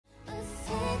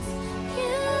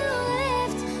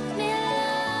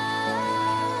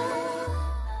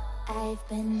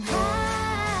open high,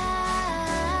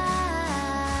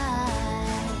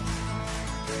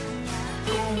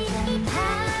 open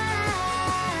high,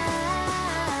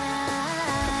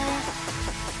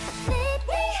 lead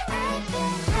me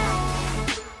open high.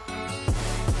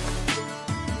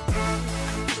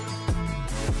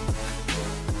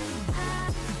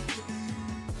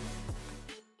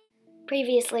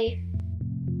 Previously.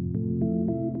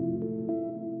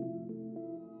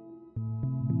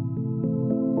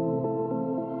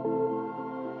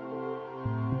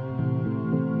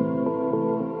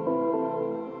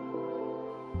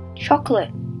 Chocolate,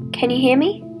 can you hear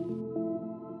me?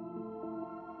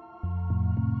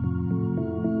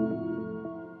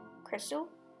 Crystal,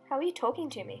 how are you talking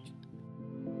to me?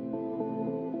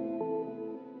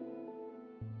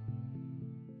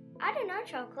 I don't know,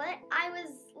 Chocolate. I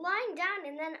was lying down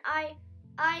and then I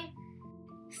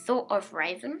Thought of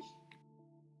Raven?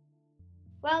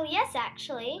 Well, yes,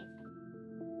 actually.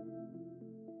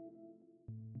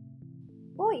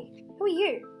 Oi, who are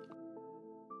you?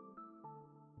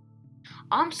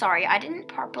 I'm sorry, I didn't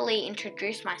properly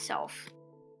introduce myself.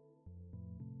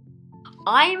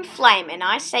 I am Flame and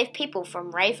I save people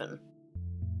from Raven.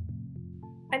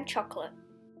 I'm Chocolate.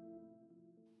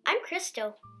 I'm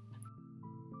Crystal.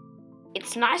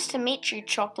 It's nice to meet you,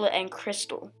 Chocolate and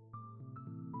Crystal.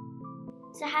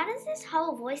 So how does this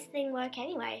whole voice thing work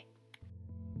anyway?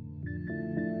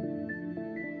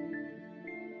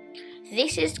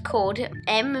 This is called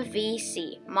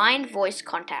MVC, Mind Voice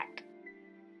Contact.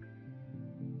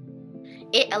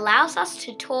 It allows us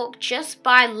to talk just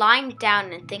by lying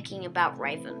down and thinking about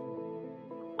Raven.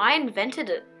 I invented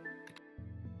it.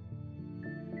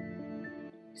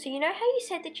 So you know how you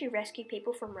said that you rescue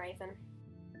people from Raven?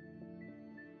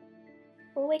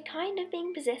 Well, we're kind of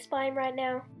being possessed by him right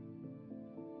now.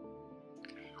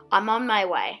 I'm on my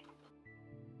way.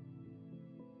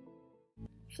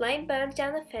 Flame burns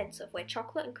down the fence of where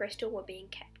Chocolate and Crystal were being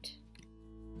kept.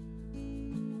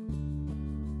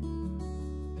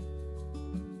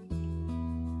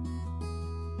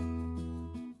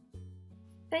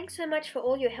 Thanks so much for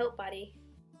all your help, buddy.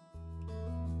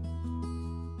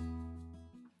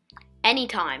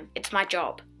 Anytime, it's my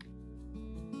job.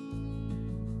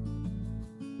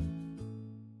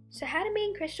 So how do me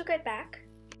and Crystal get back?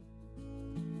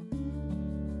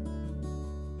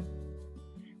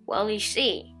 Well, you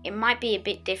see, it might be a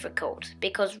bit difficult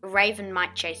because Raven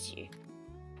might chase you.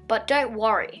 But don't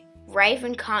worry,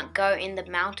 Raven can't go in the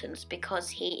mountains because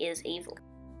he is evil.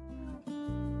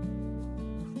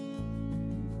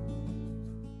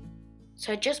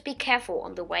 So just be careful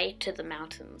on the way to the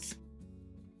mountains.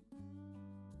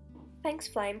 Thanks,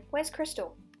 Flame. Where's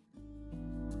Crystal?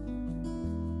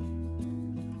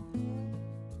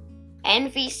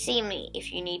 NVC me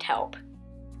if you need help.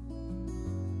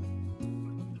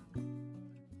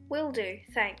 Will do,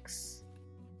 thanks.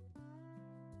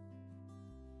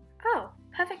 Oh,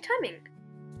 perfect timing.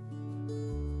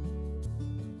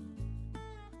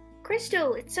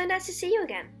 Crystal, it's so nice to see you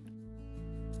again.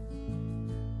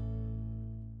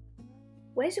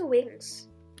 Where's your wings?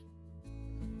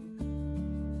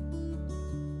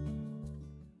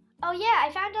 Oh yeah,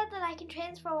 I found out that I can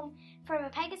transform from a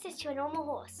Pegasus to a normal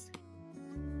horse.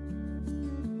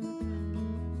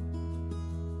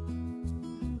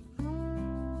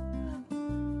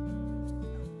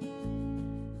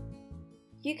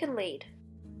 You can lead.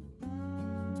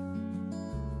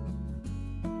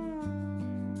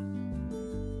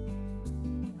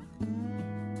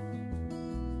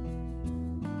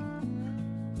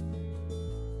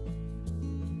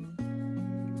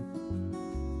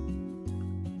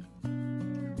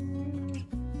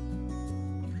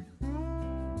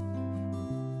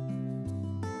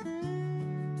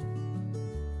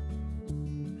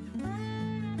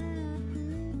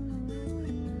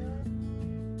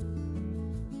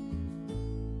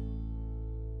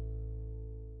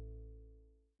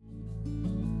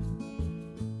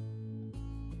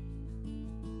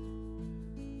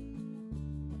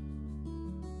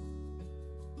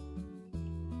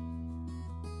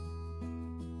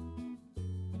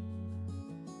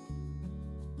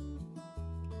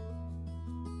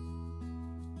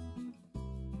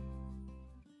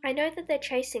 I know that they're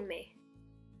chasing me,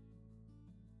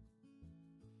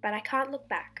 but I can't look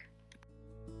back.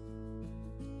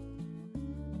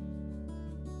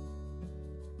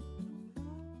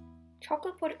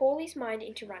 Chocolate put all his mind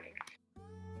into running.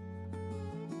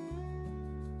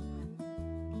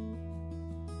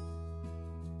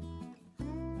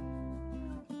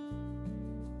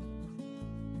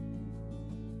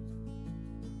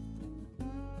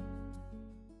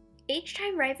 Each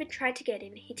time Raven tried to get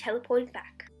in, he teleported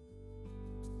back.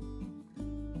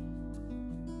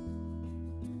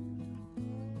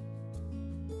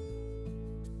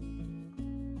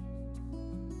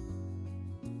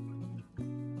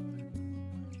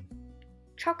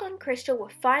 Chocolate and Crystal were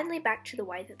finally back to the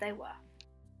way that they were.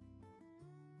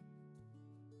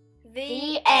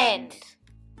 The end.